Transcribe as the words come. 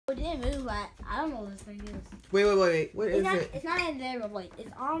didn't move. I don't know what this thing is. Wait. What is it? It's not in there, but like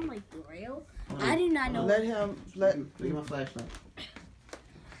it's on like the rail. I do not know. Let him. Let me my flashlight.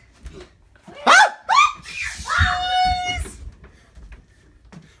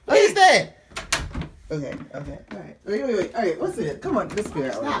 What is that? Okay. All right. Wait. All right. What's it? Come on, let's figure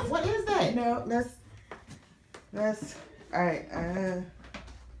it out. What is that? No, let's. All right.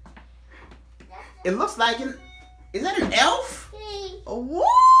 It looks like is that an elf? What?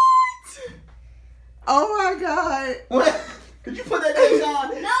 Oh my God! What? Did you put that there,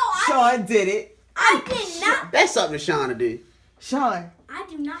 Sean? No, Sean did it. I did not. That's something that Sean did. Sean. I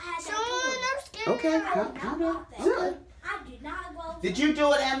do not have that toy. Okay, calm down. Okay. I did not go. Did you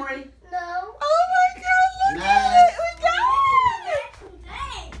do it, Emery? No. Oh my God! Look at it. We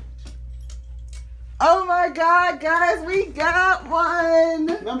got it. Oh my God, guys, we got one.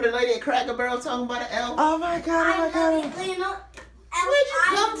 Remember the lady at Cracker Barrel talking about an elf? Oh my God! Where'd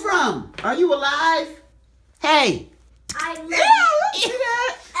you come from? Are you alive? Hey. I love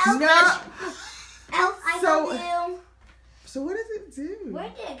Yeah, no. Elf, I So- love you. So what does it do? Where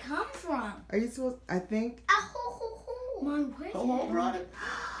did it come from? Are you supposed? I think. Mom, where did Hold on.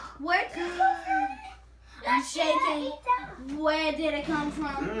 Where did it come from? I'm shaking. Where did it come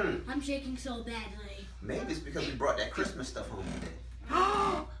from? I'm shaking so badly. Maybe it's because we brought that Christmas stuff home today.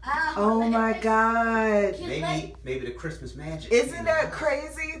 Oh my God! Maybe the Christmas magic. Isn't that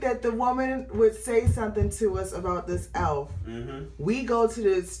crazy that the woman would say something to us about this elf? Mm-hmm. We go to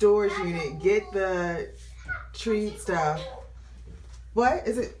the storage unit, get the treat stuff. What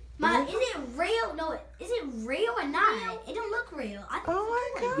is it? Ma, is it real? No, is it real or not? It don't look real.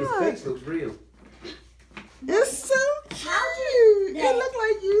 Oh my His God! face looks real. It's so cute. It looked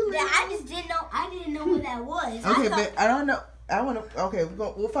like you. I just didn't know. I didn't know what that was. Okay, but I don't know. I want to. Okay,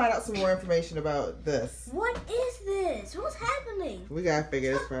 we'll find out some more information about this. What is this? What's happening? We gotta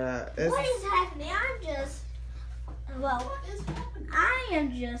figure this part out. What is happening? I'm just. Well, what is happening? I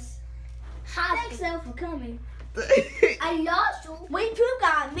am just. Thanks, Elle, for coming. I lost you. We too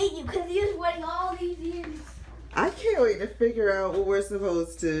gotta meet you because you was waiting all these years. I can't wait to figure out what we're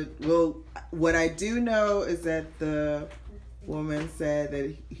supposed to. Well, what I do know is that the woman said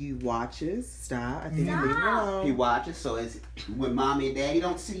that he watches. Stop. I think you leave him alone. He watches, so when mommy and daddy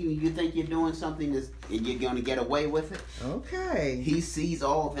don't see you, you think you're doing something and you're going to get away with it? Okay. He sees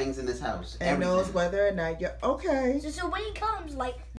all things in this house. And everything. knows whether or not you're okay. So when he comes, like.